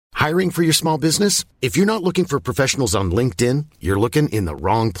Hiring for your small business? If you're not looking for professionals on LinkedIn, you're looking in the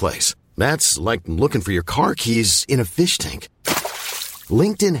wrong place. That's like looking for your car keys in a fish tank.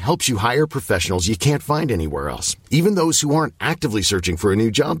 LinkedIn helps you hire professionals you can't find anywhere else, even those who aren't actively searching for a new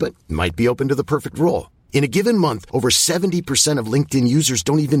job but might be open to the perfect role. In a given month, over 70% of LinkedIn users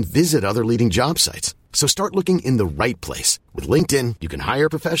don't even visit other leading job sites. So start looking in the right place. With LinkedIn, you can hire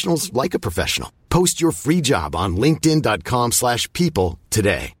professionals like a professional. Post your free job on linkedin.com/people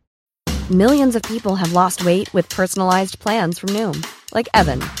today. Millions of people have lost weight with personalized plans from Noom. Like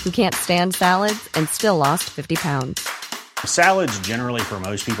Evan, who can't stand salads and still lost 50 pounds. Salads generally for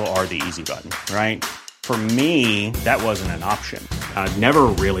most people are the easy button, right? For me, that wasn't an option. I never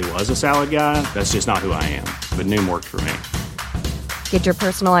really was a salad guy. That's just not who I am. But Noom worked for me. Get your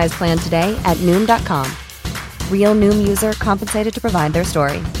personalized plan today at Noom.com. Real Noom user compensated to provide their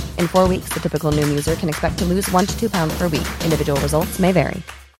story. In 4 weeks, the typical Noom user can expect to lose 1 to 2 pounds per week. Individual results may vary.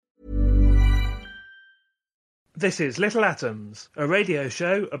 This is Little Atoms, a radio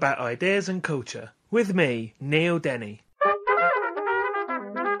show about ideas and culture. With me, Neil Denny.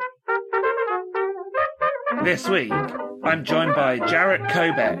 This week, I'm joined by Jarett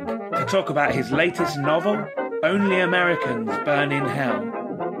Kobek to talk about his latest novel, Only Americans Burn in Hell.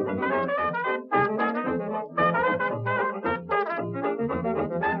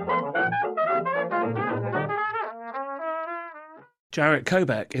 Jarett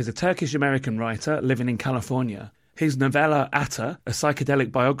Kobek is a Turkish-American writer living in California. His novella Atta, a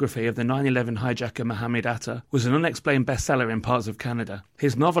psychedelic biography of the 9/11 hijacker Mohammed Atta, was an unexplained bestseller in parts of Canada.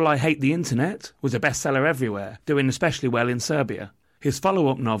 His novel I Hate the Internet was a bestseller everywhere, doing especially well in Serbia. His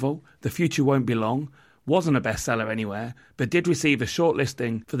follow-up novel, The Future Won't Be Long, wasn't a bestseller anywhere, but did receive a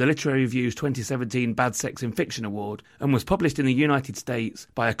shortlisting for the Literary Review's 2017 Bad Sex in Fiction Award and was published in the United States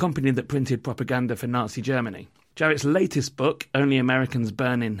by a company that printed propaganda for Nazi Germany. Jarett's latest book, Only Americans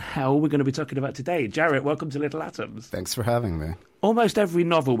Burn in Hell, we're going to be talking about today. Jarett, welcome to Little Atoms. Thanks for having me. Almost every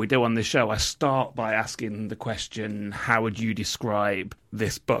novel we do on this show, I start by asking the question, how would you describe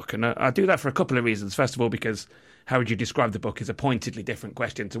this book? And I do that for a couple of reasons. First of all, because how would you describe the book is a pointedly different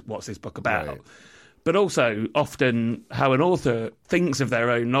question to what's this book about. Right. But also, often, how an author thinks of their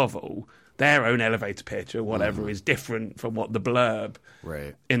own novel, their own elevator pitch or whatever is different from what the blurb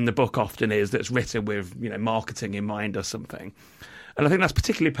in the book often is that's written with, marketing in mind or something. And I think that's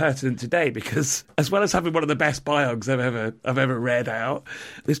particularly pertinent today because as well as having one of the best biogs I've ever read out,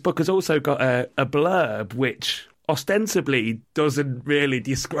 this book has also got a blurb which ostensibly doesn't really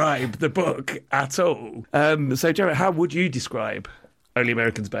describe the book at all. So, Jarett, how would you describe Only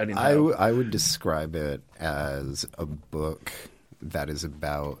Americans Burn in Hell? I would describe it as a book that is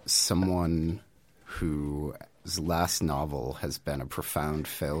about someone whose last novel has been a profound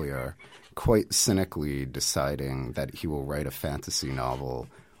failure, quite cynically deciding that he will write a fantasy novel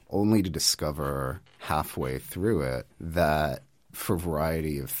only to discover halfway through it that for a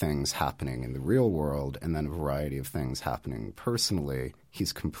variety of things happening in the real world and then a variety of things happening personally,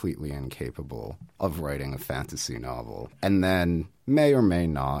 he's completely incapable of writing a fantasy novel. And then may or may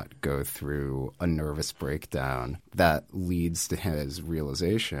not go through a nervous breakdown that leads to his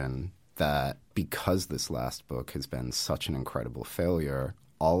realization that because this last book has been such an incredible failure,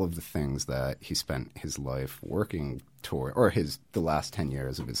 all of the things that he spent his life working toward, or the last 10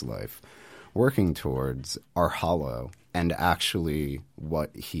 years of his life working towards, are hollow. And actually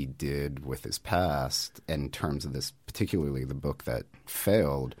what he did with his past in terms of this, particularly the book that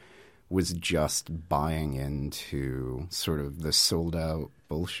failed, was just buying into sort of the sold-out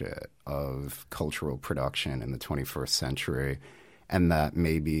bullshit of cultural production in the 21st century, and that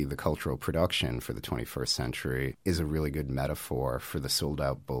maybe the cultural production for the 21st century is a really good metaphor for the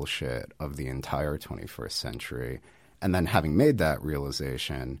sold-out bullshit of the entire 21st century. And then having made that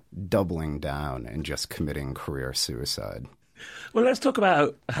realization, doubling down and just committing career suicide. Well, let's talk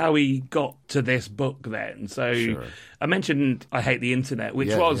about how he got to this book then. So sure. I mentioned I Hate the Internet,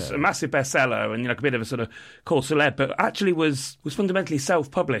 which was a massive bestseller and a bit of a sort of cult celeb, but actually was fundamentally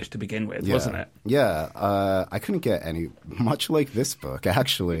self-published to begin with, wasn't it? Yeah. I couldn't get much like this book,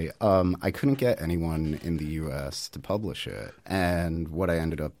 actually, I couldn't get anyone in the U.S. to publish it. And what I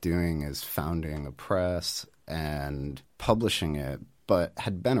ended up doing is founding a press and publishing it, but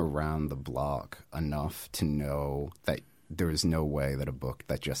had been around the block enough to know that there was no way that a book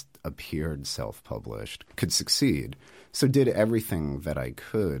that just appeared self-published could succeed. So did everything that I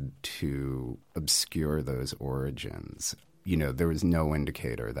could to obscure those origins. There was no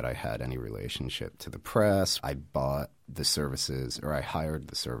indicator that I had any relationship to the press. I bought the services, or I hired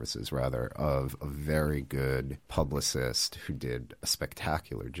the services, rather, of a very good publicist who did a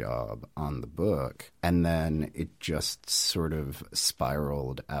spectacular job on the book. And then it just sort of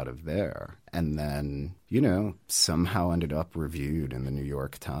spiraled out of there. And then, you know, somehow ended up reviewed in the New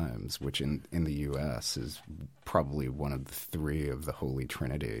York Times, which in the U.S. is probably one of the three of the Holy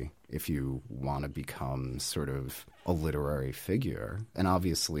Trinity if you want to become sort of a literary figure. And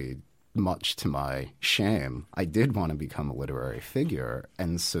obviously, much to my shame, I did want to become a literary figure.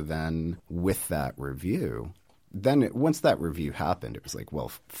 And so then with that review, once that review happened, it was like, well,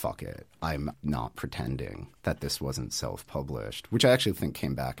 fuck it. I'm not pretending that this wasn't self-published, which I actually think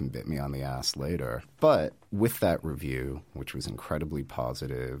came back and bit me on the ass later. But with that review, which was incredibly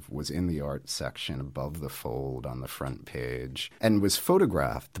positive, was in the art section above the fold on the front page, and was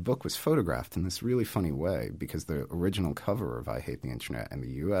photographed. The book was photographed in this really funny way because the original cover of I Hate the Internet in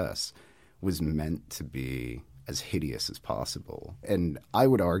the U.S. was meant to be as hideous as possible. And I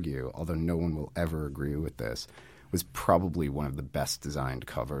would argue, although no one will ever agree with this, was probably one of the best designed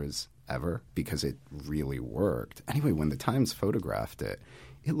covers ever because it really worked. Anyway, when the Times photographed it,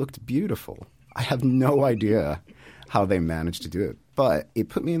 it looked beautiful. I have no idea how they managed to do it, but it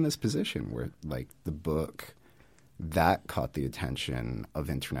put me in this position where, like, the book that caught the attention of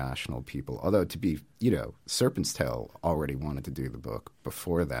international people. Although, to be, you know, Serpent's Tail already wanted to do the book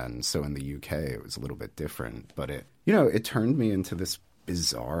before then, so in the UK it was a little bit different. But it turned me into this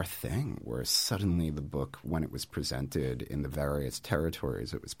bizarre thing where suddenly the book, when it was presented in the various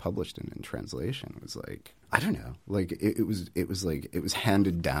territories it was published in translation, was like, I don't know, like it was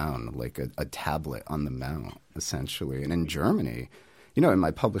handed down like a tablet on the mount, essentially. And in Germany, you know, and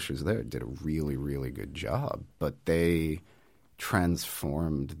my publishers there did a really, really good job, but they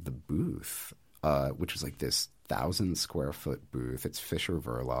transformed the booth, which was like this 1,000-square-foot booth. It's Fischer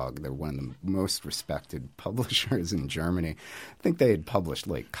Verlag. They're one of the most respected publishers in Germany. I think they had published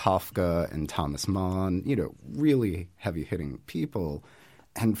like Kafka and Thomas Mann, you know, really heavy-hitting people.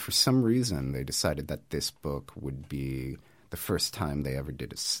 And for some reason, they decided that this book would be the first time they ever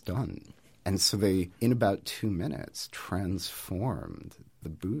did a stunt. And so they, in about 2 minutes, transformed the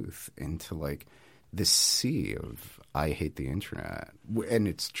booth into like this sea of I Hate the Internet, and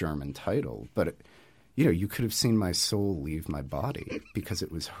its German title. But, you know, you could have seen my soul leave my body because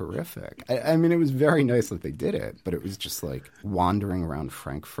it was horrific. I mean, it was very nice that they did it, but it was just like wandering around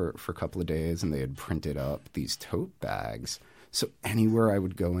Frankfurt for a couple of days, and they had printed up these tote bags. So anywhere I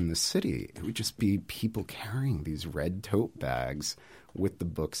would go in the city, it would just be people carrying these red tote bags with the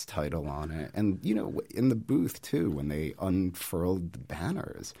book's title on it. And, you know, in the booth, too, when they unfurled the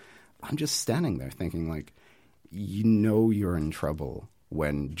banners, I'm just standing there thinking, like, you know you're in trouble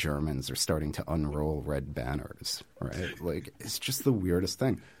when Germans are starting to unroll red banners, right? Like, it's just the weirdest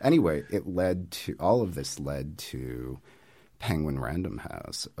thing. Anyway, all of this led to Penguin Random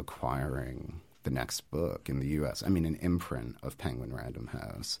House acquiring the next book in the U.S. I mean, an imprint of Penguin Random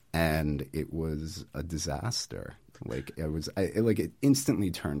House. And it was a disaster. Like, it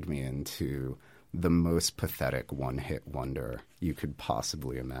instantly turned me into the most pathetic one-hit wonder you could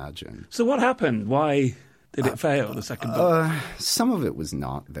possibly imagine. So what happened? Why did it fail, the second book? Some of it was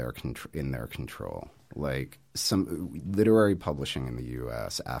not in their control. Like, some literary publishing in the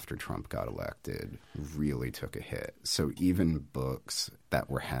U.S. after Trump got elected really took a hit. So even books that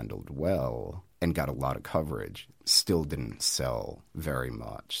were handled well and got a lot of coverage still didn't sell very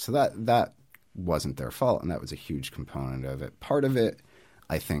much. So that wasn't their fault, and that was a huge component of it. Part of it,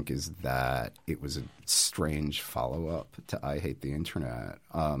 I think, is that it was a strange follow-up to I Hate the Internet.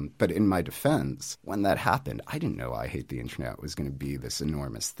 But in my defense, when that happened, I didn't know I Hate the Internet was going to be this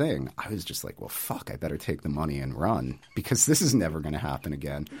enormous thing. I was just like, well, fuck, I better take the money and run because this is never going to happen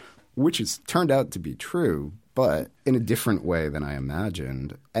again, which has turned out to be true, but in a different way than I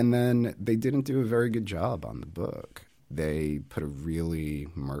imagined. And then they didn't do a very good job on the book. They put a really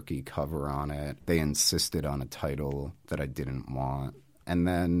murky cover on it. They insisted on a title that I didn't want. And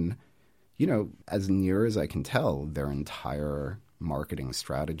then, you know, as near as I can tell, their entire marketing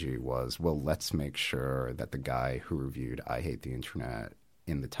strategy was, well, let's make sure that the guy who reviewed I Hate the Internet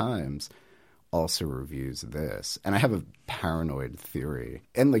in the Times also reviews this. And I have a paranoid theory.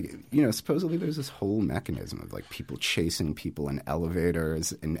 And, like, you know, supposedly there's this whole mechanism of, like, people chasing people in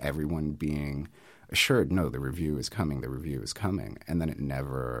elevators and everyone being assured, no, the review is coming, and then it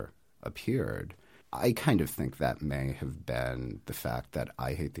never appeared. I kind of think that may have been the fact that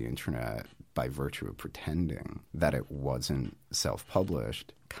I Hate the Internet, by virtue of pretending that it wasn't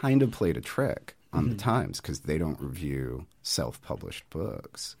self-published, kind of played a trick on the Times because they don't review self-published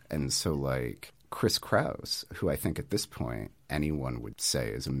books. And so, like, Chris Kraus, who I think at this point anyone would say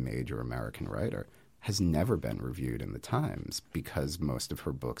is a major American writer, has never been reviewed in the Times because most of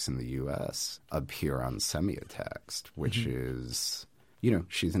her books in the U.S. appear on Semiotext, which is,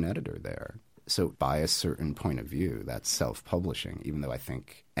 she's an editor there. So by a certain point of view, that's self-publishing, even though I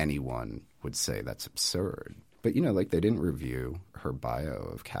think anyone would say that's absurd. But, they didn't review her bio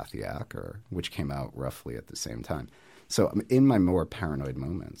of Kathy Acker, which came out roughly at the same time. So in my more paranoid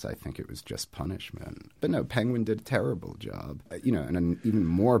moments, I think it was just punishment. But no, Penguin did a terrible job. In an even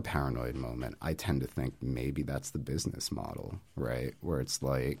more paranoid moment, I tend to think maybe that's the business model, right? Where it's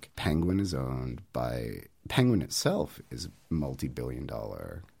like Penguin itself is a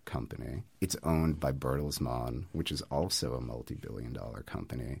multi-billion-dollar company. It's owned by Bertelsmann, which is also a multi-billion-dollar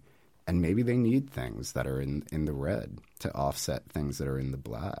company. And maybe they need things that are in the red to offset things that are in the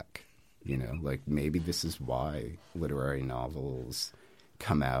black. Maybe this is why literary novels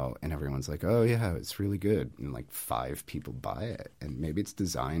come out and everyone's like, oh, yeah, it's really good. And 5 people buy it. And maybe it's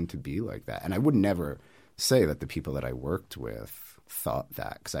designed to be like that. And I would never say that the people that I worked with thought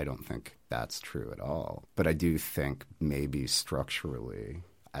that, because I don't think that's true at all. But I do think maybe structurally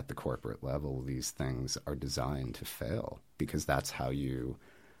at the corporate level, these things are designed to fail because that's how you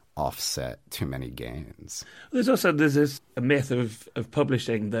offset too many gains. There's this a myth of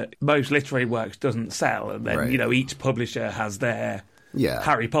publishing that most literary works doesn't sell, and then each publisher has their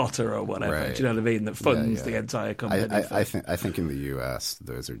Harry Potter or whatever. Right. Do you know what I mean? That funds the entire company. I think in the U.S.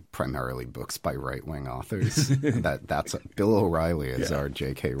 those are primarily books by right-wing authors. That's Bill O'Reilly is our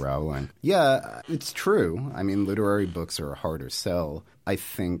J.K. Rowling. Yeah, it's true. I mean, literary books are a harder sell. I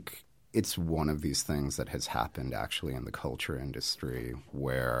think it's one of these things that has happened actually in the culture industry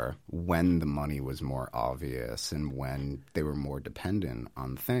where when the money was more obvious and when they were more dependent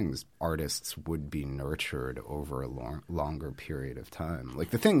on things, artists would be nurtured over a longer period of time.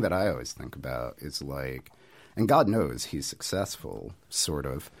 The thing that I always think about is and God knows he's successful, sort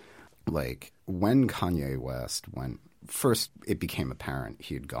of, when Kanye West went, first, it became apparent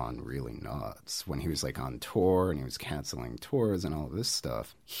he had gone really nuts when he was on tour and he was canceling tours and all of this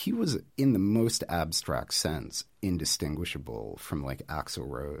stuff. He was, in the most abstract sense, indistinguishable from Axl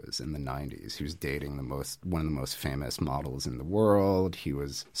Rose in the 90s. He was dating one of the most famous models in the world. He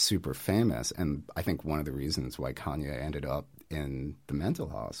was super famous. And I think one of the reasons why Kanye ended up in the mental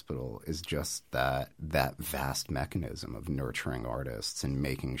hospital is just that vast mechanism of nurturing artists and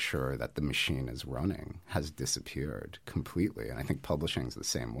making sure that the machine is running has disappeared completely. And I think publishing is the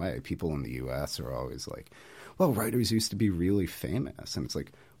same way. People in the U.S. are always well, writers used to be really famous. And it's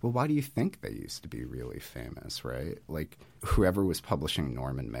well, why do you think they used to be really famous, right? Whoever was publishing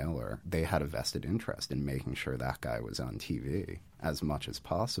Norman Mailer, they had a vested interest in making sure that guy was on TV as much as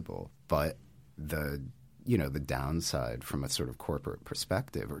possible. But the downside from a sort of corporate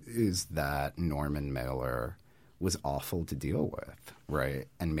perspective is that Norman Mailer was awful to deal with, right?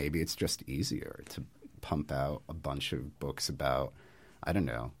 And maybe it's just easier to pump out a bunch of books about, I don't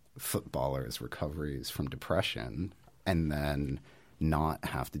know, footballers' recoveries from depression and then not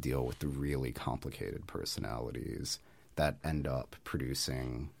have to deal with the really complicated personalities that end up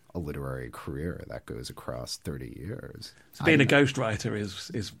producing a literary career that goes across 30 years. So being a ghostwriter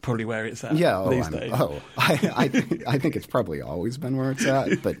is probably where it's at these days. I think it's probably always been where it's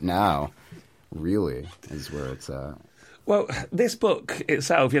at, but now really is where it's at. Well, this book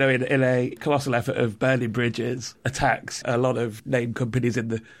itself, in a colossal effort of burning bridges, attacks a lot of named companies in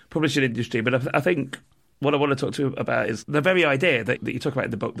the publishing industry. But I think what I want to talk to you about is the very idea that you talk about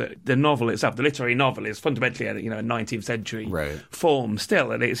in the book, that the novel itself, the literary novel, is fundamentally a 19th century form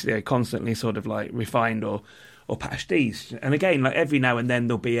still, and it's constantly sort of refined or pastiche. And again, every now and then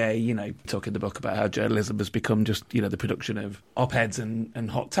there'll be talk in the book about how journalism has become just, the production of op-eds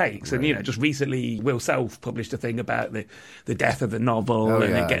and hot takes. Right. And, just recently Will Self published a thing about the death of the novel,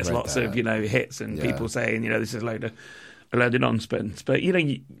 and it gets lots of, hits and people saying, this is a load of nonsense. But,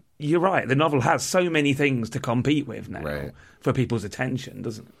 you're right, the novel has so many things to compete with now for people's attention,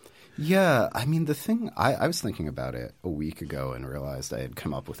 doesn't it? Yeah, I mean, the thing, I was thinking about it a week ago and realized I had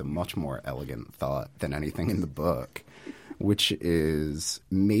come up with a much more elegant thought than anything in the book, which is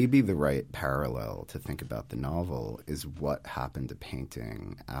maybe the right parallel to think about the novel is what happened to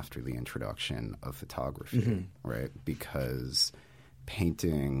painting after the introduction of photography, right? Because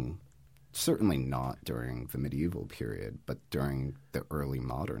painting, certainly not during the medieval period, but during the early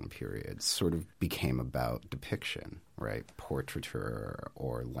modern period, sort of became about depiction, right? Portraiture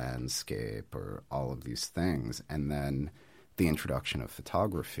or landscape or all of these things. And then the introduction of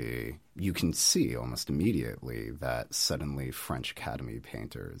photography, you can see almost immediately that suddenly French Academy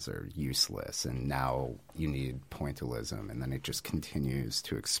painters are useless, and now you need pointillism, and then it just continues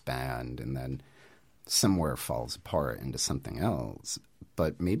to expand, and then somewhere falls apart into something else.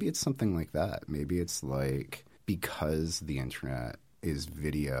 But maybe it's something like that. Maybe it's like, because the internet is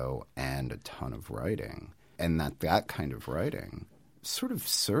video and a ton of writing, and that kind of writing sort of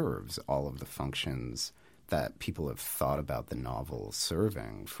serves all of the functions that people have thought about the novel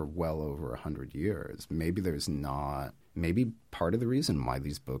serving for well over 100 years. Maybe part of the reason why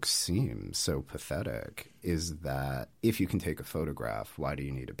these books seem so pathetic is that if you can take a photograph, why do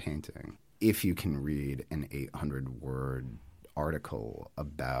you need a painting? If you can read an 800-word article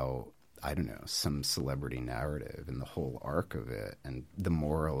about, I don't know, some celebrity narrative and the whole arc of it, and the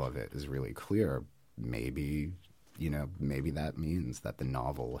moral of it is really clear, maybe that means that the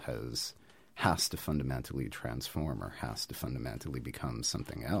novel has to fundamentally transform or has to fundamentally become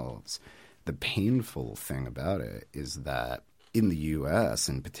something else. The painful thing about it is that in the U.S.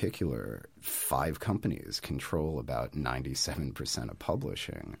 in particular, 5 companies control about 97% of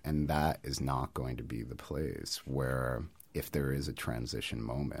publishing, and that is not going to be the place where, if there is a transition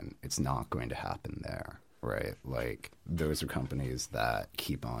moment, it's not going to happen there, right? Like, those are companies that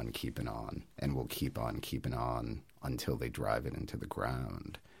keep on keeping on and will keep on keeping on until they drive it into the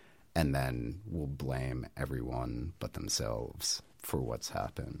ground, and then will blame everyone but themselves for what's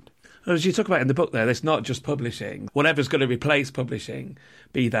happened. As you talk about in the book there, it's not just publishing. Whatever's going to replace publishing,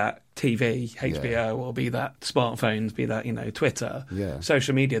 be that TV, HBO, or be that smartphones, be that, Twitter,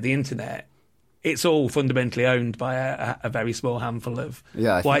 social media, the internet, it's all fundamentally owned by a very small handful of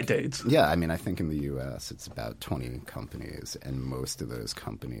white dudes. Yeah, I mean, I think in the U.S. it's about 20 companies, and most of those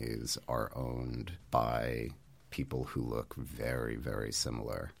companies are owned by people who look very, very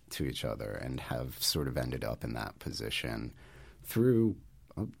similar to each other and have sort of ended up in that position through,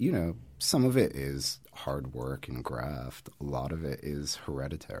 some of it is hard work and graft. A lot of it is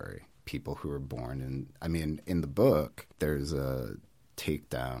hereditary. People who are born in the book, there's a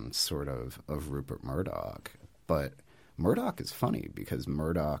takedown sort of Rupert Murdoch. But Murdoch is funny because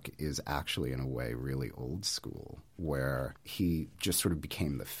Murdoch is actually, in a way, really old school, where he just sort of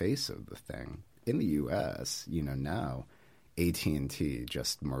became the face of the thing. In the U.S., now AT&T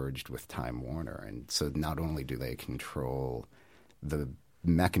just merged with Time Warner, and so not only do they control the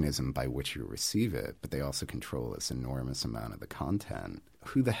mechanism by which you receive it, but they also control this enormous amount of the content.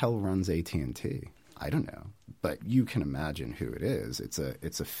 Who the hell runs AT&T? I don't know, but you can imagine who it is. It's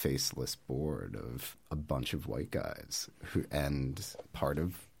a faceless board of a bunch of white guys and part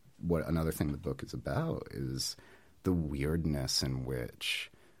of what another thing the book is about is the weirdness in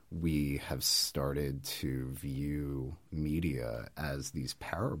which we have started to view media as these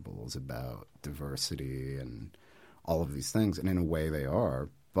parables about diversity and all of these things, and in a way they are,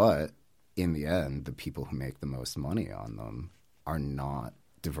 but in the end, the people who make the most money on them are not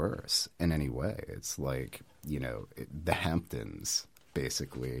diverse in any way. It's like, the Hamptons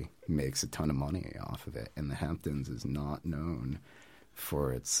basically makes a ton of money off of it, and the Hamptons is not known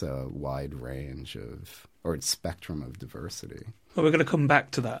for its wide range or its spectrum of diversity. Well, we're going to come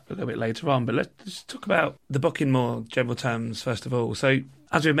back to that a little bit later on, but let's talk about the book in more general terms first of all. So,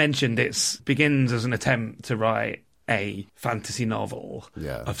 as we mentioned, it begins as an attempt to write a fantasy novel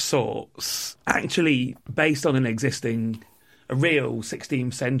of sorts, actually based on a real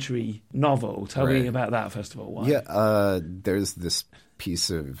 16th century novel. Tell me about that, first of all. Why? Yeah, there's this piece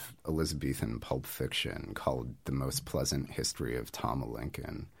of Elizabethan pulp fiction called The Most Pleasant History of Tom o'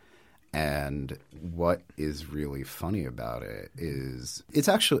 Lincoln. And what is really funny about it is it's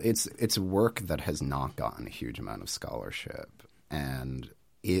a work that has not gotten a huge amount of scholarship. And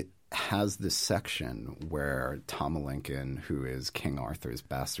it has this section where Tom o' Lincoln, who is King Arthur's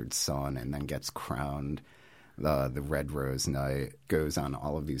bastard son and then gets crowned the Red Rose Knight, goes on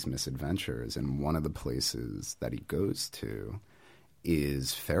all of these misadventures. And one of the places that he goes to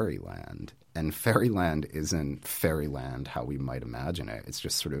is Fairyland. And Fairyland isn't Fairyland how we might imagine it. It's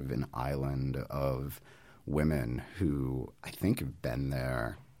just sort of an island of women who I think have been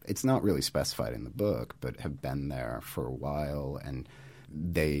there. It's not really specified in the book, but have been there for a while, and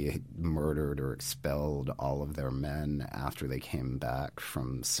they murdered or expelled all of their men after they came back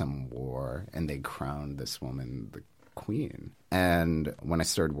from some war, and they crowned this woman the queen. And when I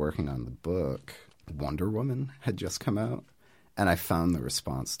started working on the book, Wonder Woman had just come out, and I found the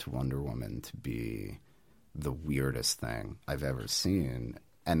response to Wonder Woman to be the weirdest thing I've ever seen.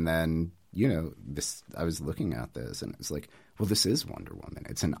 And then, I was looking at this, and it was like, well, this is Wonder Woman.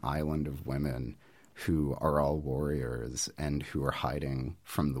 It's an island of women who are all warriors and who are hiding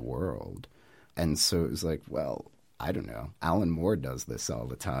from the world. And so it was like, well, I don't know. Alan Moore does this all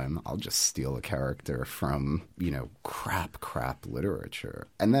the time. I'll just steal a character from, crap literature.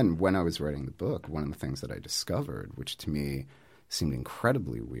 And then when I was writing the book, one of the things that I discovered, which to me seemed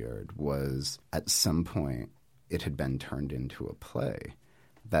incredibly weird, was at some point it had been turned into a play.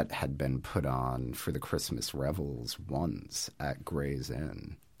 that had been put on for the Christmas revels once at Gray's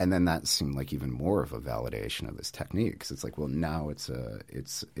Inn. And then that seemed like even more of a validation of this technique, because it's like, well, now it's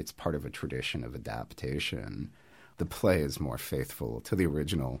part of a tradition of adaptation. The play is more faithful to the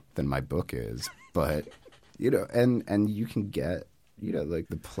original than my book is, but and you can get, like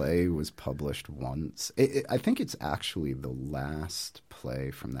the play was published once. I think it's actually the last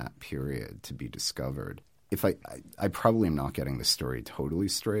play from that period to be discovered. If I probably am not getting the story totally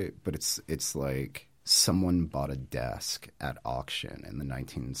straight, but it's like someone bought a desk at auction in the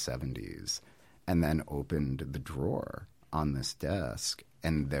 1970s and then opened the drawer on this desk,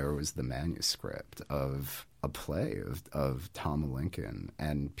 and there was the manuscript of a play of Tom Lincoln.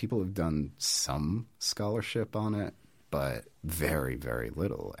 And people have done some scholarship on it, but very, very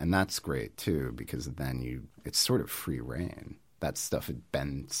little. And that's great, too, because then it's sort of free reign. That stuff had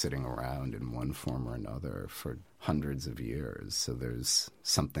been sitting around in one form or another for hundreds of years. So there's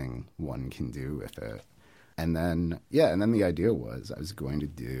something one can do with it. And then the idea was I was going to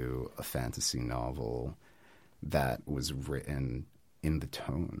do a fantasy novel that was written in the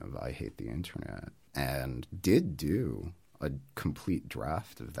tone of I Hate the Internet, and did do a complete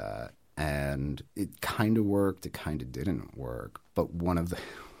draft of that. And it kind of worked, it kind of didn't work. But one of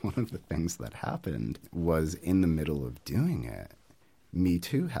the things that happened was in the middle of doing it, Me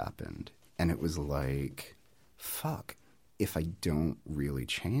Too happened. And it was like, fuck, if I don't really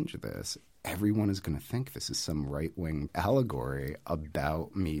change this, everyone is going to think this is some right-wing allegory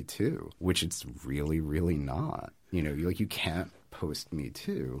about Me Too, which it's really, really not. You can't post Me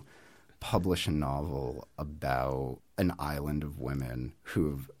Too, publish a novel about an island of women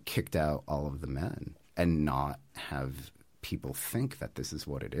who've kicked out all of the men and not have people think that this is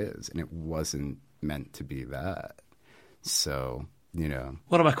what it is. And it wasn't meant to be that. So,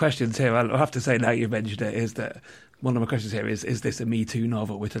 One of my questions here, I'll have to say now you've mentioned it, is that one of my questions here is this a Me Too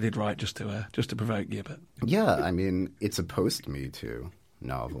novel, which I did write just to provoke you a bit? Yeah, I mean, it's a post-Me Too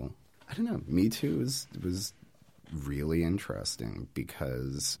novel. I don't know. Me Too was really interesting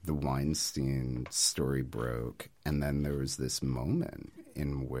because the Weinstein story broke, and then there was this moment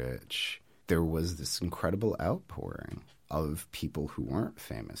in which there was this incredible outpouring of people who weren't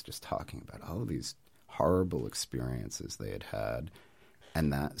famous just talking about all of these horrible experiences they had had,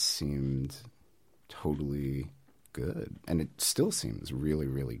 and that seemed totally good. And it still seems really,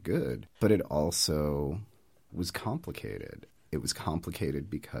 really good, but it also was complicated. It was complicated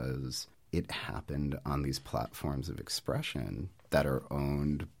because it happened on these platforms of expression that are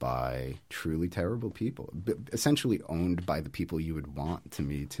owned by truly terrible people, essentially owned by the people you would want to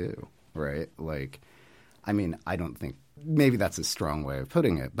Me Too, right? Like, I mean, I don't think, maybe that's a strong way of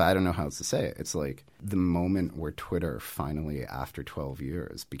putting it, but I don't know how else to say it. It's like the moment where Twitter finally, after 12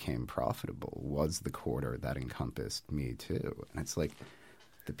 years, became profitable was the quarter that encompassed Me Too. And it's like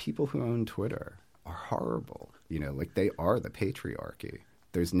the people who own Twitter are horrible. Like they are the patriarchy.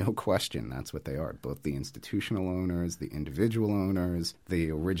 There's no question that's what they are, both the institutional owners, the individual owners, the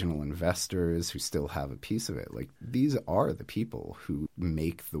original investors who still have a piece of it. Like, these are the people who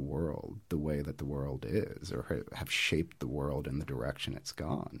make the world the way that the world is, or have shaped the world in the direction it's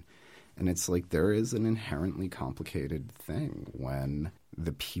gone. And it's like there is an inherently complicated thing when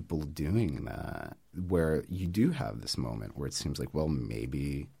the people doing that, where you do have this moment where it seems like, well,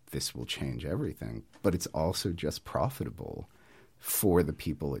 maybe this will change everything, but it's also just profitable for the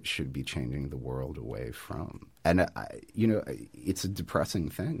people it should be changing the world away from. And, it's a depressing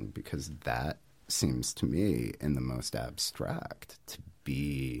thing because that seems to me in the most abstract to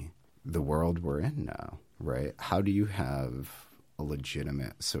be the world we're in now, right? How do you have a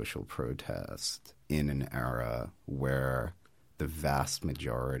legitimate social protest in an era where the vast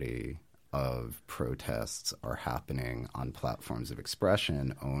majority of protests are happening on platforms of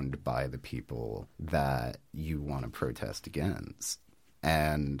expression owned by the people that you want to protest against?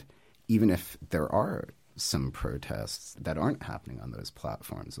 And even if there are some protests that aren't happening on those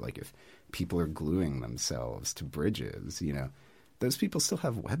platforms, like if people are gluing themselves to bridges, those people still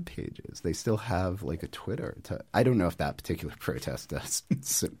have web pages. They still have like a Twitter. I don't know if that particular protest does,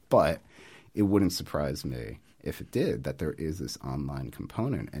 but it wouldn't surprise me if it did, that there is this online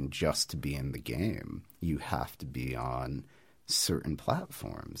component. And just to be in the game, you have to be on certain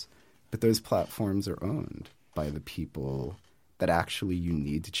platforms. But those platforms are owned by the people that actually you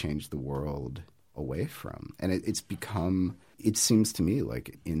need to change the world away from. And it's become, it seems to me like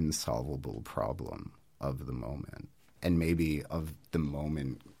an insolvable problem of the moment. And maybe of the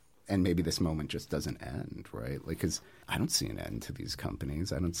moment, and maybe this moment just doesn't end, right? Like, because I don't see an end to these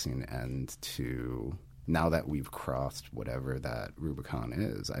companies. I don't see an end to Now that we've crossed whatever that Rubicon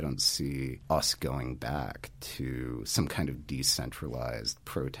is, I don't see us going back to some kind of decentralized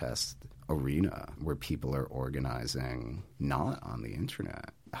protest arena where people are organizing not on the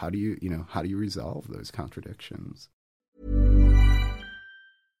internet. How do you resolve those contradictions?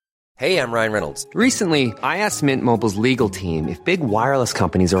 Hey, I'm Ryan Reynolds. Recently, I asked Mint Mobile's legal team if big wireless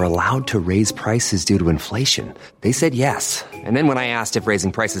companies are allowed to raise prices due to inflation. They said yes. And then when I asked if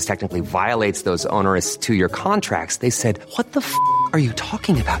raising prices technically violates those onerous 2-year contracts, they said, "What the f*** are you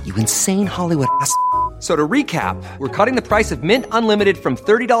talking about, you insane Hollywood ass?" So to recap, we're cutting the price of Mint Unlimited from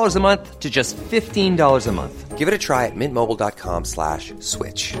 $30 a month to just $15 a month. Give it a try at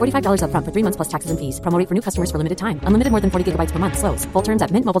mintmobile.com/switch. $45 up front for 3 months plus taxes and fees. Promo rate for new customers for limited time. Unlimited more than 40 gigabytes per month. Slows full terms at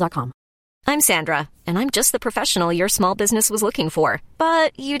mintmobile.com. I'm Sandra, and I'm just the professional your small business was looking for.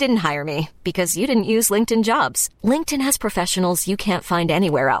 But you didn't hire me because you didn't use LinkedIn Jobs. LinkedIn has professionals you can't find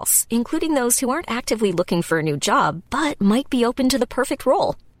anywhere else, including those who aren't actively looking for a new job, but might be open to the perfect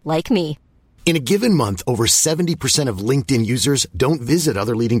role, like me. In a given month, over 70% of LinkedIn users don't visit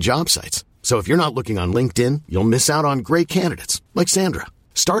other leading job sites. So if you're not looking on LinkedIn, you'll miss out on great candidates like Sandra.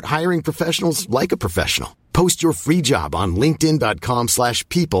 Start hiring professionals like a professional. Post your free job on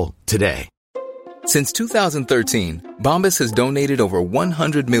linkedin.com/people today. Since 2013, Bombas has donated over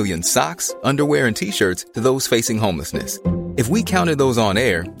 100 million socks, underwear, and T-shirts to those facing homelessness. If we counted those on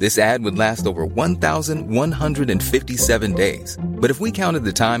air, this ad would last over 1,157 days. But if we counted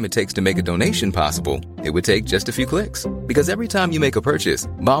the time it takes to make a donation possible, it would take just a few clicks. Because every time you make a purchase,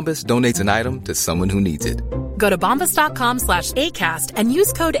 Bombas donates an item to someone who needs it. Go to bombas.com/ACAST and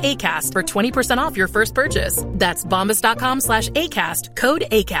use code ACAST for 20% off your first purchase. That's bombas.com/ACAST, code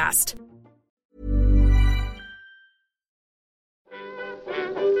ACAST.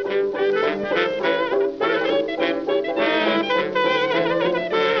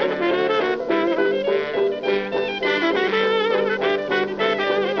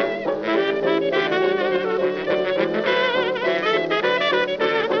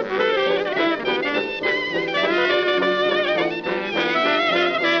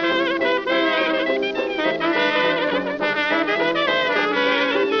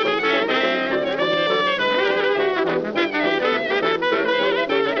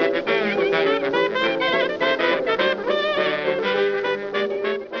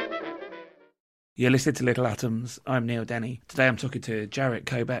 You're listening to Little Atoms. I'm Neil Denny. Today I'm talking to Jarek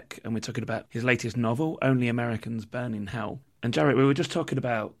Kobek, and we're talking about his latest novel, Only Americans Burn in Hell. And Jarek, we were just talking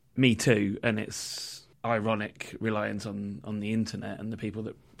about Me Too and its ironic reliance on the internet and the people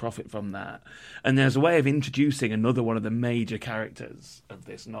that profit from that. And there's a way of introducing another one of the major characters of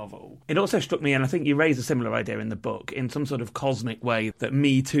this novel. It also struck me, and I think you raised a similar idea in the book, in some sort of cosmic way, that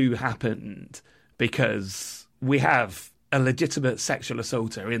Me Too happened because we have a legitimate sexual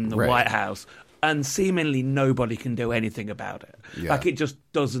assaulter in the White House, and seemingly nobody can do anything about it. Yeah. Like, it just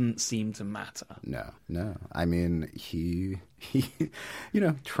doesn't seem to matter. No. I mean, he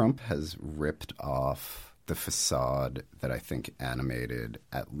Trump has ripped off the facade that I think animated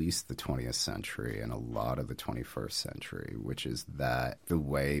at least the 20th century and a lot of the 21st century, which is that the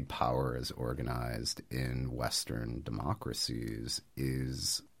way power is organized in Western democracies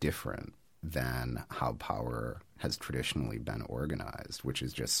is different than how power has traditionally been organized, which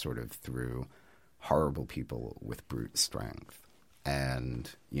is just sort of through horrible people with brute strength. And,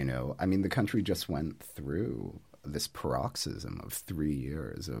 the country just went through this paroxysm of 3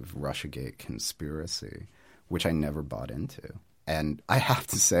 years of Russiagate conspiracy, which I never bought into. And I have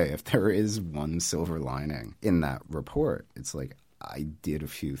to say, if there is one silver lining in that report, it's like I did a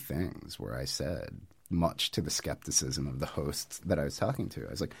few things where I said, much to the skepticism of the hosts that I was talking to,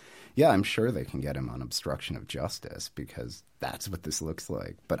 I was like, yeah, I'm sure they can get him on obstruction of justice because that's what this looks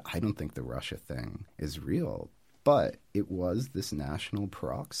like. But I don't think the Russia thing is real. But it was this national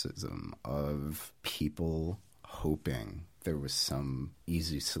paroxysm of people hoping there was some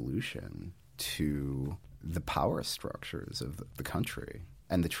easy solution to the power structures of the country.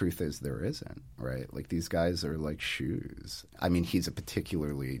 And the truth is there isn't, right? Like, these guys are like shoes. I mean, he's a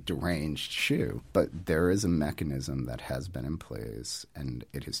particularly deranged shoe, but there is a mechanism that has been in place, and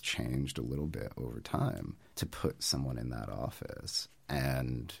it has changed a little bit over time to put someone in that office.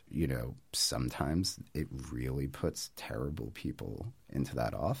 And, sometimes it really puts terrible people into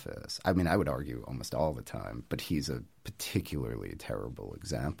that office. I mean, I would argue almost all the time, but he's a particularly terrible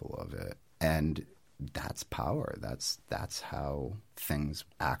example of it. And that's power. That's how things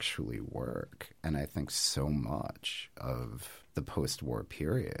actually work. And I think so much of the post-war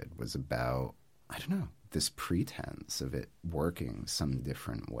period was about, this pretense of it working some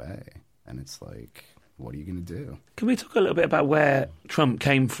different way. And it's like, what are you going to do? Can we talk a little bit about where Trump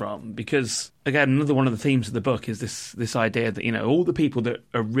came from? Because, again, another one of the themes of the book is this idea that, all the people that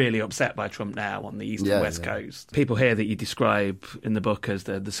are really upset by Trump now on the East and West Coast, people here that you describe in the book as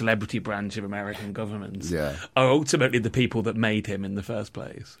the celebrity branch of American government, are ultimately the people that made him in the first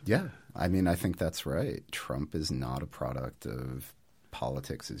place. Yeah. I mean, I think that's right. Trump is not a product of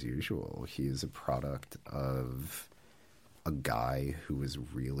politics as usual. He is a product of a guy who was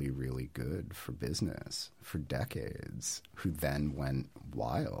really, really good for business for decades, who then went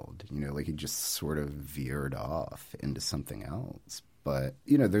wild. He just sort of veered off into something else. But,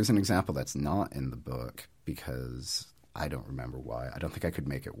 there's an example that's not in the book because I don't remember why. I don't think I could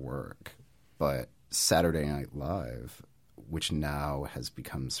make it work. But Saturday Night Live, which now has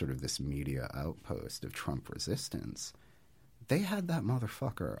become sort of this media outpost of Trump resistance, they had that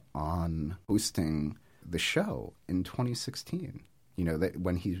motherfucker on hosting the show in 2016,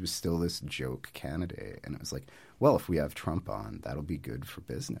 when he was still this joke candidate. And it was like, well, if we have Trump on, that'll be good for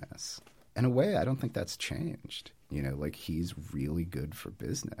business. In a way, I don't think that's changed. He's really good for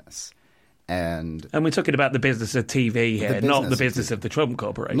business. And we're talking about the business of TV here, not the business of the Trump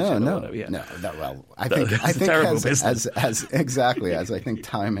Corporation. No. Well, I think as I think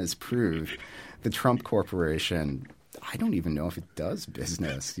time has proved, the Trump Corporation, I don't even know if it does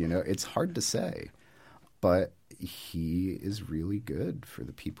business. It's hard to say. But he is really good for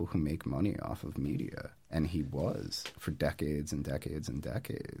the people who make money off of media. And he was for decades and decades and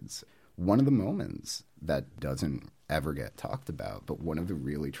decades. One of the moments that doesn't ever get talked about, but one of the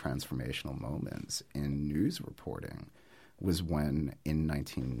really transformational moments in news reporting was when in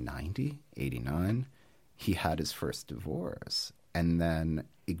 1990, 89, he had his first divorce and then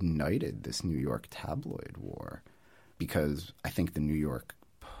ignited this New York tabloid war because I think the New York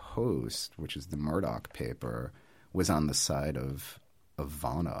Post, which is the Murdoch paper, was on the side of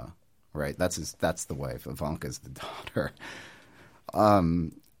Ivana, right? That's the wife. Ivanka's the daughter.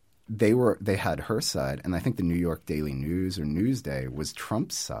 They had her side, and I think the New York Daily News or Newsday was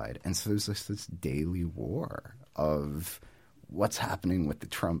Trump's side. And so there's this daily war of what's happening with the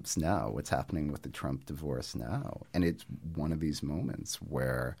Trumps now, what's happening with the Trump divorce now. And it's one of these moments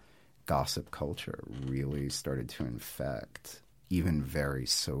where gossip culture really started to infect even very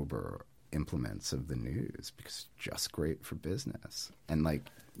sober implements of the news because it's just great for business. And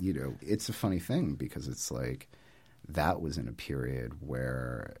it's a funny thing because it's like that was in a period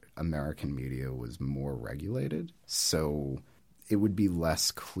where American media was more regulated. So it would be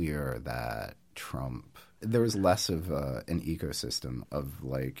less clear that there was less of an ecosystem of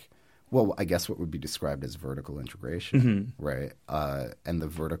I guess what would be described as vertical integration, right? And the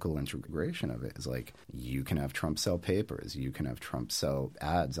vertical integration of it is you can have Trump sell papers, you can have Trump sell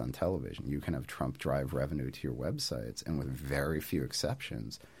ads on television, you can have Trump drive revenue to your websites, and with very few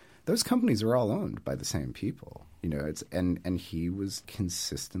exceptions, those companies are all owned by the same people. And he was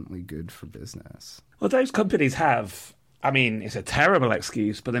consistently good for business. Well, those companies have, it's a terrible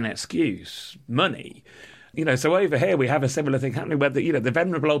excuse, but an excuse, money. So over here we have a similar thing happening where the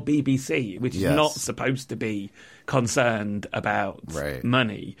venerable old BBC, which is not supposed to be concerned about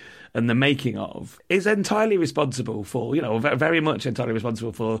money and the making of, is entirely responsible for, very much entirely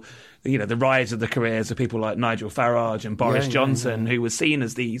responsible for, the rise of the careers of people like Nigel Farage and Boris Johnson, who was seen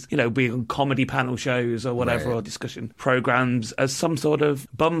as these, being on comedy panel shows or whatever, or discussion programs as some sort of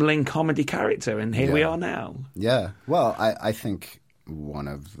bumbling comedy character. And here we are now. Yeah. Well, I think one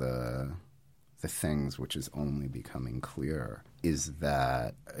of the things which is only becoming clear is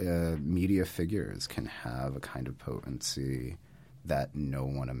that media figures can have a kind of potency that no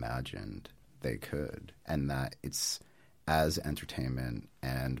one imagined they could, and that it's as entertainment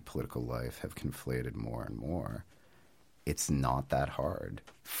and political life have conflated more and more, it's not that hard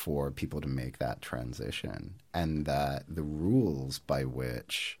for people to make that transition, and that the rules by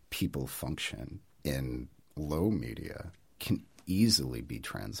which people function in low media can easily be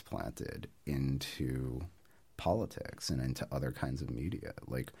transplanted into politics and into other kinds of media.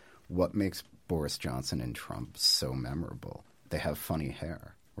 What makes Boris Johnson and Trump so memorable? They have funny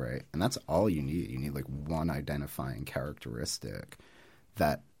hair, right? And that's all you need. You need one identifying characteristic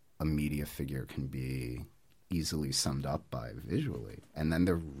that a media figure can be easily summed up by visually. And then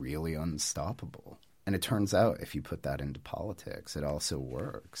they're really unstoppable. And it turns out if you put that into politics, it also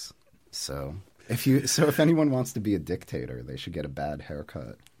works. So if anyone wants to be a dictator, they should get a bad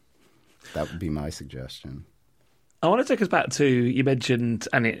haircut. That would be my suggestion. I want to take us back to, you mentioned,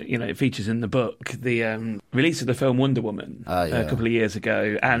 and it features in the book, the release of the film Wonder Woman a couple of years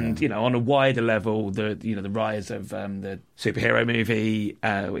ago, and on a wider level, the rise of the superhero movie,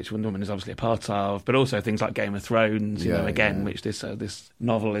 which Wonder Woman is obviously a part of, but also things like Game of Thrones, which this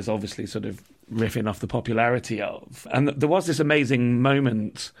novel is obviously sort of riffing off the popularity of. And there was this amazing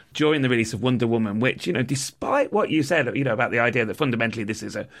moment during the release of Wonder Woman, which, you know, despite what you said, you know, about the idea that fundamentally this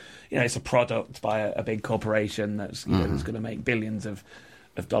is it's a product by a big corporation that's, you know, that's going to make billions of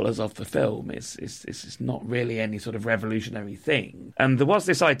dollars off the film. It's not really any sort of revolutionary thing. And there was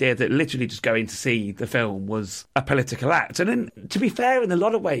this idea that literally just going to see the film was a political act. And to be fair, in a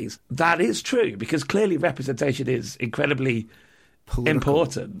lot of ways, that is true, because clearly representation is incredibly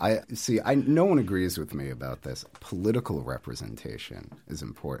important. No one agrees with me about this. Political representation is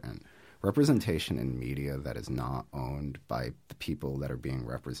important. Representation in media that is not owned by the people that are being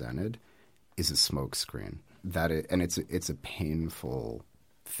represented is a smokescreen. It's a painful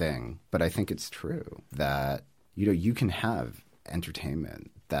thing, but I think it's true that, you know, you can have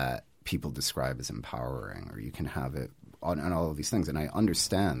entertainment that people describe as empowering, or you can have it on all of these things, and I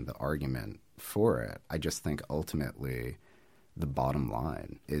understand the argument for it. I just think ultimately the bottom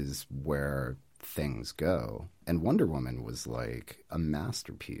line is where things go. And Wonder Woman was like a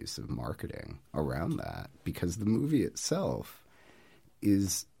masterpiece of marketing around that, because the movie itself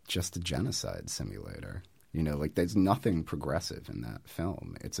is just a genocide simulator. You know, like, there's nothing progressive in that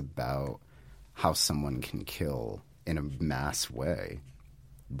film. It's about how someone can kill in a mass way,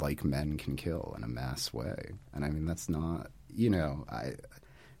 like men can kill in a mass way. And I mean, that's not, you know,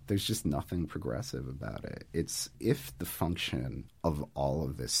 there's just nothing progressive about it. It's if the function of all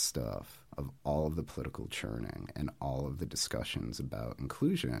of this stuff, of all of the political churning and all of the discussions about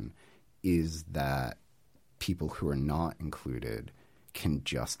inclusion, is that people who are not included can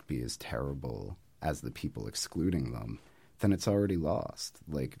just be as terrible as the people excluding them, then it's already lost.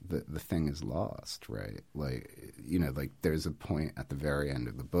 Like, the thing is lost, right? Like, you know, like, there's a point at the very end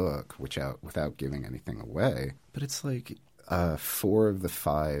of the book, without giving anything away, but it's like 4 of the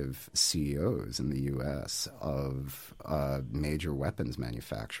 5 CEOs in the U.S. of major weapons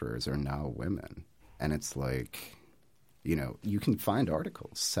manufacturers are now women. And it's like, you know, you can find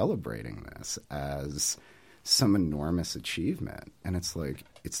articles celebrating this as some enormous achievement. And it's like,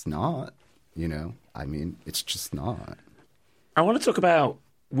 it's not. You know, I mean, it's just not. I want to talk about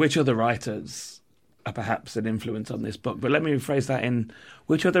which other writers are perhaps an influence on this book, but let me rephrase that in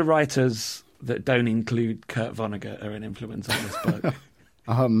which other writers that don't include Kurt Vonnegut are an influence on this book.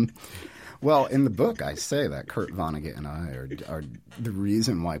 Well, in the book, I say that Kurt Vonnegut and I are the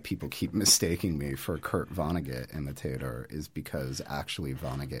reason why people keep mistaking me for a Kurt Vonnegut imitator is because actually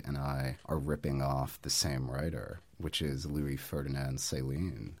Vonnegut and I are ripping off the same writer, which is Louis Ferdinand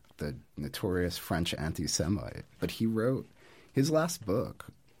Céline, the notorious French anti-Semite. But he wrote his last book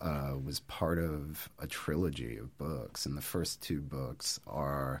was part of a trilogy of books, and the first 2 books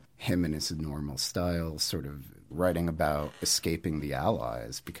are him in his normal style, sort of writing about escaping the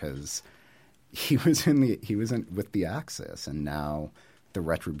Allies because he was with the Axis, and now the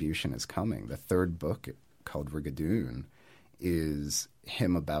retribution is coming. The 3rd book, called Rigadoon, is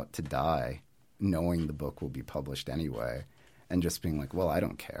him about to die, knowing the book will be published anyway, and just being like, well, I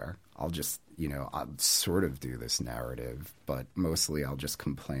don't care. I'll just, you know, I'll sort of do this narrative, but mostly I'll just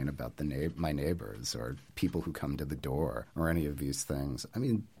complain about my neighbors or people who come to the door or any of these things. I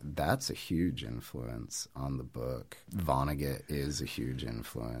mean, that's a huge influence on the book. Vonnegut is a huge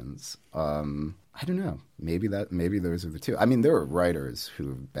influence. I don't know. Maybe those are the 2. I mean, there are writers who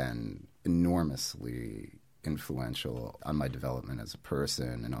have been enormously influential on my development as a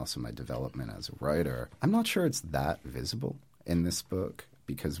person and also my development as a writer. I'm not sure it's that visible in this book,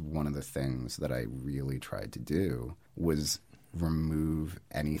 because one of the things that I really tried to do was remove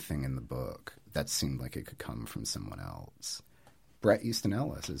anything in the book that seemed like it could come from someone else. Bret Easton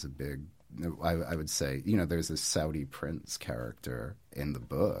Ellis is a big, I would say, you know, there's this Saudi prince character in the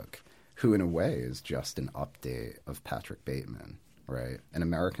book who in a way is just an update of Patrick Bateman, right? An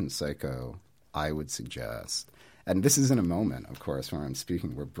American Psycho, I would suggest. And this is in a moment, of course, where I'm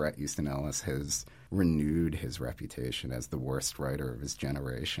speaking, where Bret Easton Ellis has renewed his reputation as the worst writer of his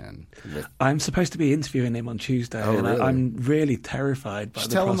generation. I'm supposed to be interviewing him on Tuesday, and really? I'm really terrified by just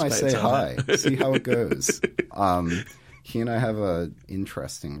the tell him I prospect say of hi. it. See how it goes. He and I have an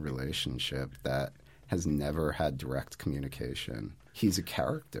interesting relationship that has never had direct communication. He's a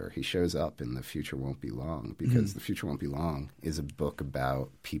character. He shows up in The Future Won't Be Long because The Future Won't Be Long is a book about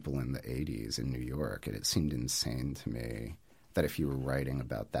people in the 80s in New York, and it seemed insane to me that if you were writing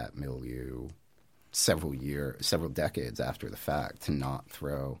about that milieu several decades after the fact, to not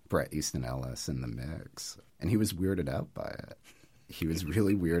throw Bret Easton Ellis in the mix. And he was weirded out by it. He was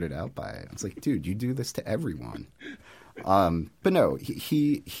really weirded out by it. I was like, dude, you do this to everyone. But no,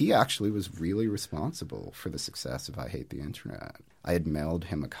 he actually was really responsible for the success of I Hate the Internet. I had mailed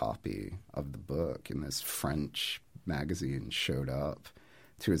him a copy of the book, and this French magazine showed up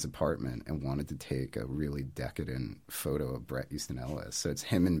to his apartment and wanted to take a really decadent photo of Bret Easton Ellis. So it's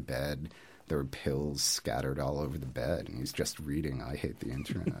him in bed. There are pills scattered all over the bed, and he's just reading I Hate the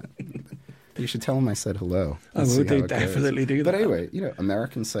Internet. You should tell him I said hello. I will definitely do that. But anyway,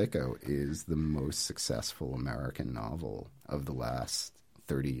 American Psycho is the most successful American novel of the last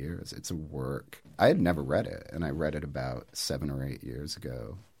 30 years. It's a work. I had never read it, and I read it about 7 or 8 years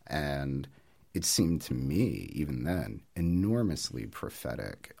ago. And it seemed to me, even then, enormously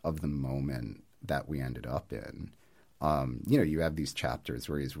prophetic of the moment that we ended up in. You have these chapters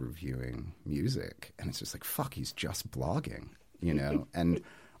where he's reviewing music, and it's just like, fuck, he's just blogging, and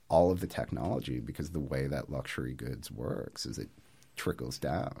all of the technology, because the way that luxury goods works is it trickles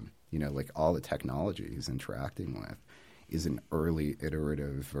down. Like all the technology he's interacting with is an early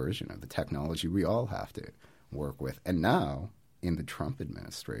iterative version of the technology we all have to work with. And now, in the Trump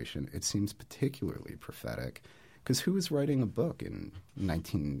administration, it seems particularly prophetic, because who was writing a book in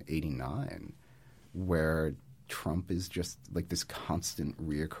 1989 where Trump is just like this constant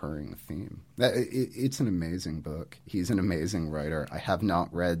reoccurring theme? It's an amazing book. He's an amazing writer. I have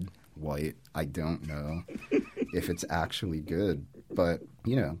not read White. I don't know if it's actually good. But,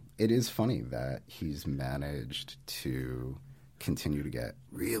 it is funny that he's managed to continue to get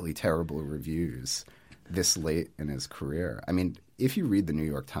really terrible reviews this late in his career. I mean, if you read the New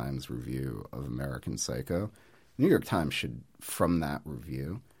York Times review of American Psycho, the New York Times should, from that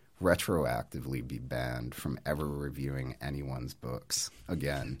review, retroactively be banned from ever reviewing anyone's books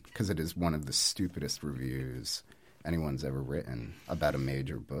again, because it is one of the stupidest reviews anyone's ever written about a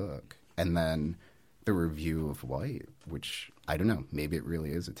major book. And then the review of White, which, I don't know, maybe it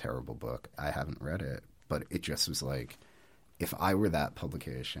really is a terrible book. I haven't read it, but it just was like, if I were that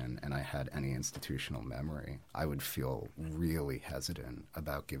publication and I had any institutional memory, I would feel really hesitant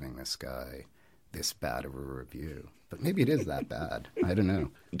about giving this guy this bad of a review. But maybe it is that bad. I don't know.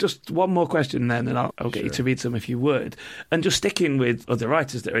 Just one more question then, and I'll get you to read some if you would. And just sticking with other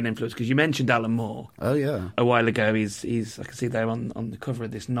writers that are an influence, because you mentioned Alan Moore. Oh, yeah. A while ago. He's I can see there on the cover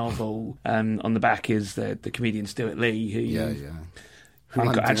of this novel, on the back is the comedian Stuart Lee, who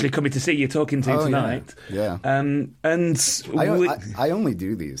I'm actually coming to see you talking to tonight. Yeah. And I only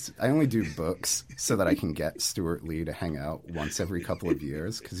do these. I only do books so that I can get Stuart Lee to hang out once every couple of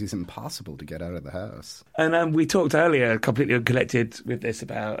years, because he's impossible to get out of the house. And we talked earlier, completely uncollected, with this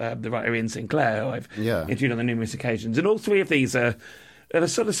about the writer Ian Sinclair, who I've interviewed on numerous occasions. And all three of these are a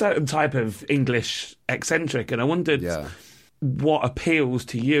sort of certain type of English eccentric. And I wondered what appeals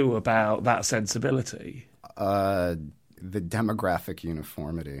to you about that sensibility. The demographic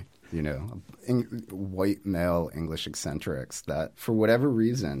uniformity, white male English eccentrics that, for whatever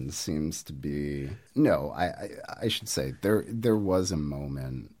reason, seems to be... No, I should say there was a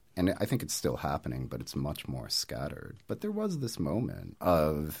moment, and I think it's still happening, but it's much more scattered. But there was this moment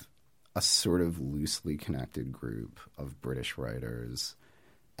of a sort of loosely connected group of British writers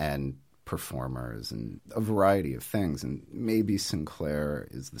and performers and a variety of things. And maybe Sinclair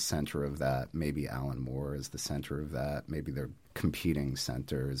is the center of that. Maybe Alan Moore is the center of that. Maybe they're competing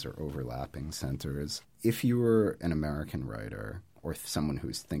centers or overlapping centers. If you were an American writer or someone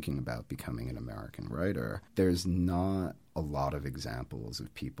who's thinking about becoming an American writer, there's not a lot of examples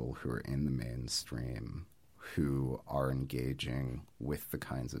of people who are in the mainstream who are engaging with the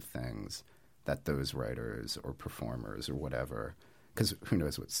kinds of things that those writers or performers or whatever, because who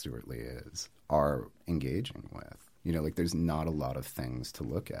knows what Stuart Lee is, are engaging with. There's not a lot of things to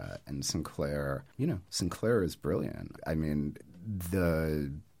look at. And Sinclair is brilliant. I mean,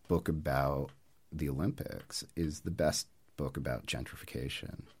 the book about the Olympics is the best book about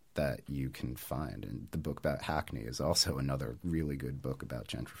gentrification that you can find. And the book about Hackney is also another really good book about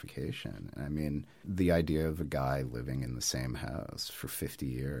gentrification. I mean, the idea of a guy living in the same house for 50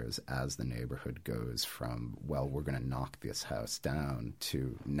 years as the neighborhood goes from, well, we're going to knock this house down,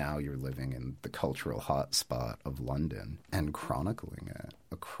 to now you're living in the cultural hotspot of London, and chronicling it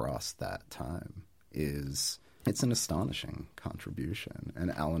across that time it's an astonishing contribution.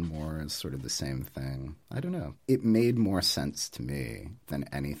 And Alan Moore is sort of the same thing. I don't know. It made more sense to me than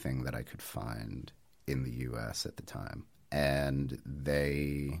anything that I could find in the U.S. at the time. And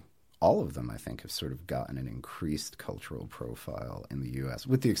all of them, I think, have sort of gotten an increased cultural profile in the U.S.,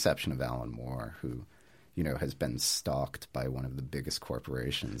 with the exception of Alan Moore, who has been stalked by one of the biggest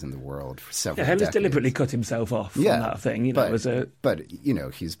corporations in the world for several decades. He's deliberately cut himself off from that thing, he's been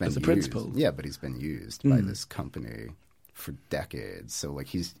used. Principle. Yeah, but he's been used by this company for decades. So,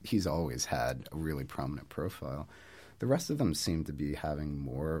 he's always had a really prominent profile. The rest of them seem to be having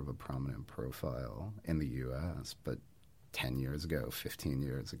more of a prominent profile in the U.S., but 10 years ago, 15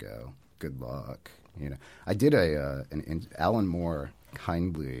 years ago, good luck. I did Alan Moore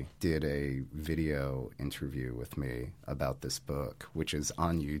kindly did a video interview with me about this book, which is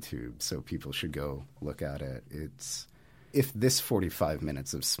on YouTube, so people should go look at it. If this 45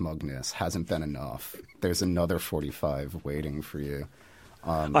 minutes of smugness hasn't been enough, there's another 45 waiting for you.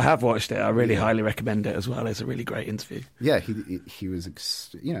 I have watched it. I really highly recommend it as well. It's a really great interview. Yeah, he was,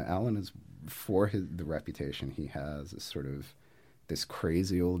 Alan is, for the reputation he has, as sort of this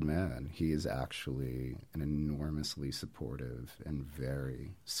crazy old man. He is actually an enormously supportive and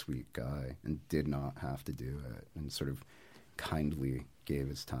very sweet guy, and did not have to do it, and sort of kindly gave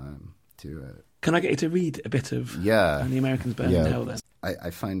his time to it. Can I get you to read a bit of The Americans Burn in Hell then?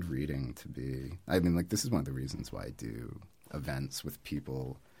 I find reading to be, I mean, like, this is one of the reasons why I do events with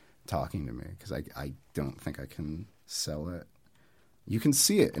people talking to me, because I don't think I can sell it. You can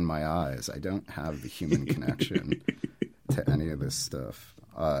see it in my eyes. I don't have the human connection to any of this stuff,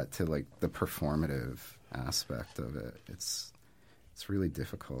 to like the performative aspect of it. It's really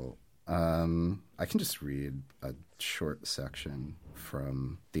difficult. I can just read a short section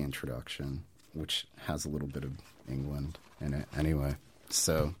from the introduction, which has a little bit of England in it anyway.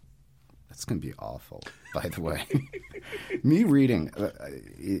 So that's going to be awful, by the way. Me reading,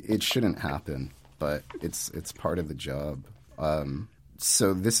 it shouldn't happen, but it's part of the job.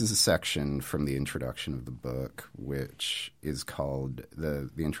 So this is a section from the introduction of the book, which is called, the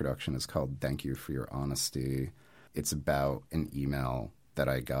introduction is called "Thank You for Your Honesty." It's about an email that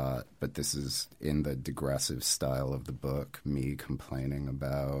I got, but this is in the digressive style of the book, me complaining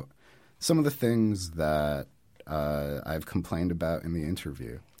about some of the things that I've complained about in the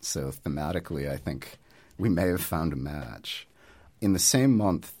interview. So thematically, I think we may have found a match. In the same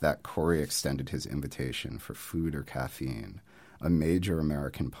month that Corey extended his invitation for food or caffeine, a major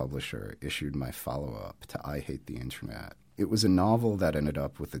American publisher issued my follow-up to I Hate the Internet. It was a novel that ended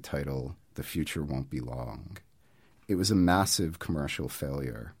up with the title, The Future Won't Be Long. It was a massive commercial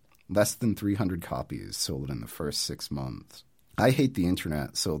failure. Less than 300 copies sold in the first 6 months. I Hate the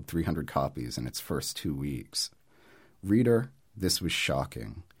Internet sold 300 copies in its first 2 weeks. Reader, this was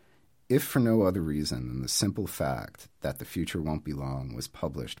shocking. If for no other reason than the simple fact that The Future Won't Be Long was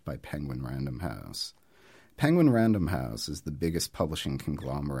published by Penguin Random House. Penguin Random House is the biggest publishing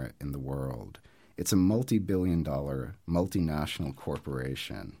conglomerate in the world. It's a multi-billion-dollar multinational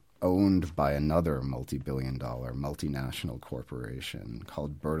corporation owned by another multi-billion-dollar multinational corporation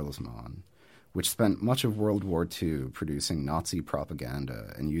called Bertelsmann, which spent much of World War II producing Nazi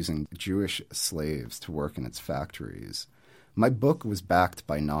propaganda and using Jewish slaves to work in its factories. My book was backed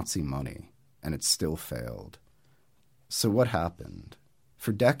by Nazi money, and it still failed. So what happened?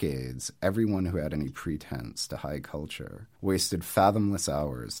 For decades, everyone who had any pretense to high culture wasted fathomless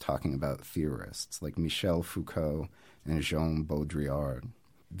hours talking about theorists like Michel Foucault and Jean Baudrillard.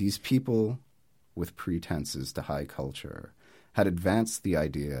 These people with pretenses to high culture had advanced the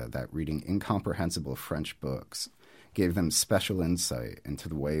idea that reading incomprehensible French books gave them special insight into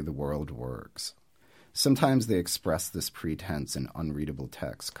the way the world works. Sometimes they expressed this pretense in unreadable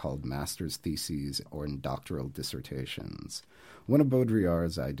texts called master's theses or in doctoral dissertations. One of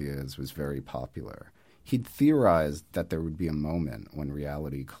Baudrillard's ideas was very popular. He'd theorized that there would be a moment when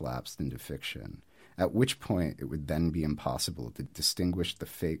reality collapsed into fiction, at which point it would then be impossible to distinguish the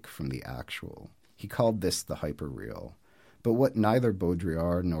fake from the actual. He called this the hyperreal. But what neither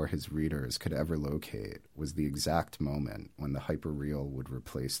Baudrillard nor his readers could ever locate was the exact moment when the hyperreal would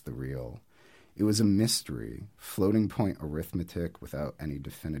replace the real. It was a mystery, floating point arithmetic without any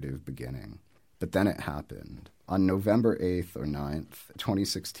definitive beginning. But then it happened. On November 8th or 9th,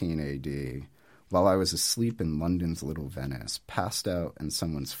 2016 AD, while I was asleep in London's Little Venice, passed out in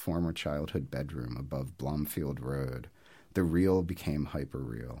someone's former childhood bedroom above Blomfield Road, the real became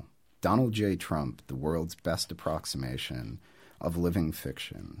hyperreal. Donald J. Trump, the world's best approximation of living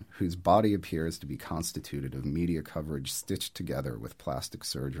fiction, whose body appears to be constituted of media coverage stitched together with plastic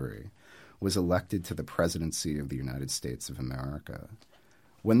surgery, was elected to the presidency of the United States of America.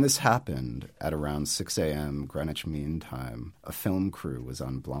 When this happened, at around 6 a.m. Greenwich Mean Time, a film crew was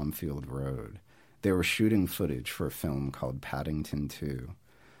on Blomfield Road. They were shooting footage for a film called Paddington 2.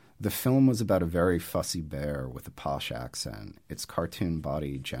 The film was about a very fussy bear with a posh accent, its cartoon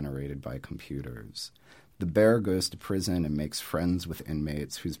body generated by computers. The bear goes to prison and makes friends with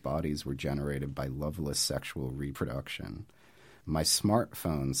inmates whose bodies were generated by loveless sexual reproduction. My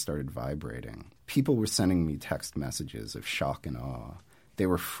smartphone started vibrating. People were sending me text messages of shock and awe. They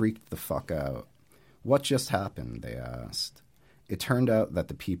were freaked the fuck out. What just happened, they asked. It turned out that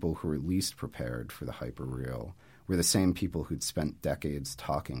the people who were least prepared for the hyperreal were the same people who'd spent decades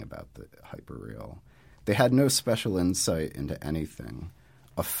talking about the hyperreal. They had no special insight into anything.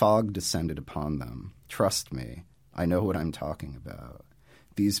 A fog descended upon them. Trust me, I know what I'm talking about.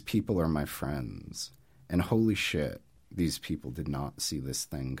 These people are my friends. And holy shit, these people did not see this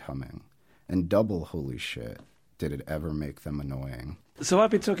thing coming. And double holy shit, did it ever make them annoying. So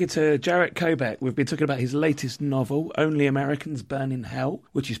I've been talking to Jarrett Kobek. We've been talking about his latest novel, Only Americans Burn in Hell,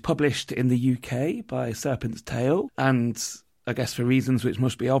 which is published in the UK by Serpent's Tail, and I guess for reasons which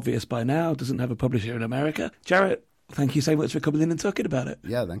must be obvious by now, doesn't have a publisher in America. Jarrett, thank you so much for coming in and talking about it.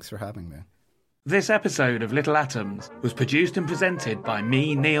 Yeah, thanks for having me. This episode of Little Atoms was produced and presented by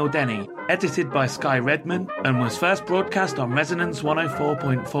me, Neil Denny, edited by Sky Redman, and was first broadcast on Resonance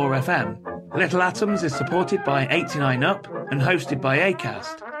 104.4 FM. Little Atoms is supported by 89UP and hosted by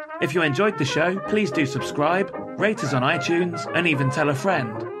Acast. If you enjoyed the show, please do subscribe, rate us on iTunes, and even tell a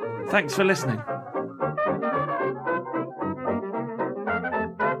friend. Thanks for listening.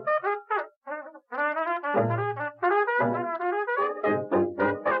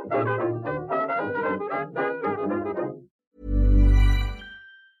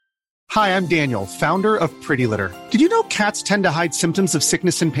 Hi, I'm Daniel, founder of Pretty Litter. Did you know cats tend to hide symptoms of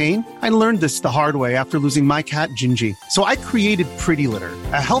sickness and pain? I learned this the hard way after losing my cat, Gingy. So I created Pretty Litter,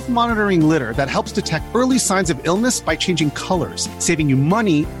 a health monitoring litter that helps detect early signs of illness by changing colors, saving you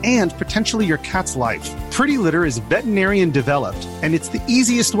money and potentially your cat's life. Pretty Litter is veterinarian developed, and it's the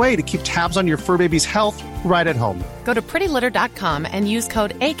easiest way to keep tabs on your fur baby's health right at home. Go to prettylitter.com and use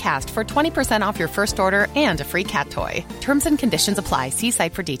code ACAST for 20% off your first order and a free cat toy. Terms and conditions apply. See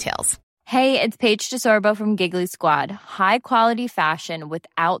site for details. Hey, it's Paige DeSorbo from Giggly Squad. High quality fashion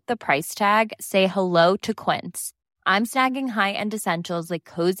without the price tag. Say hello to Quince. I'm snagging high-end essentials like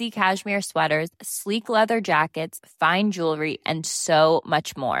cozy cashmere sweaters, sleek leather jackets, fine jewelry, and so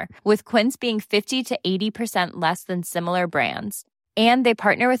much more. With Quince being 50 to 80% less than similar brands. And they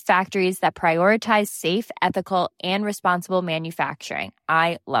partner with factories that prioritize safe, ethical, and responsible manufacturing.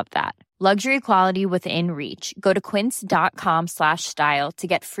 I love that. Luxury quality within reach. Go to quince.com/style to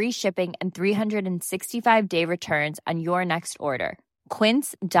get free shipping and 365-day returns on your next order.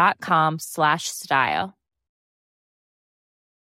 Quince.com/style.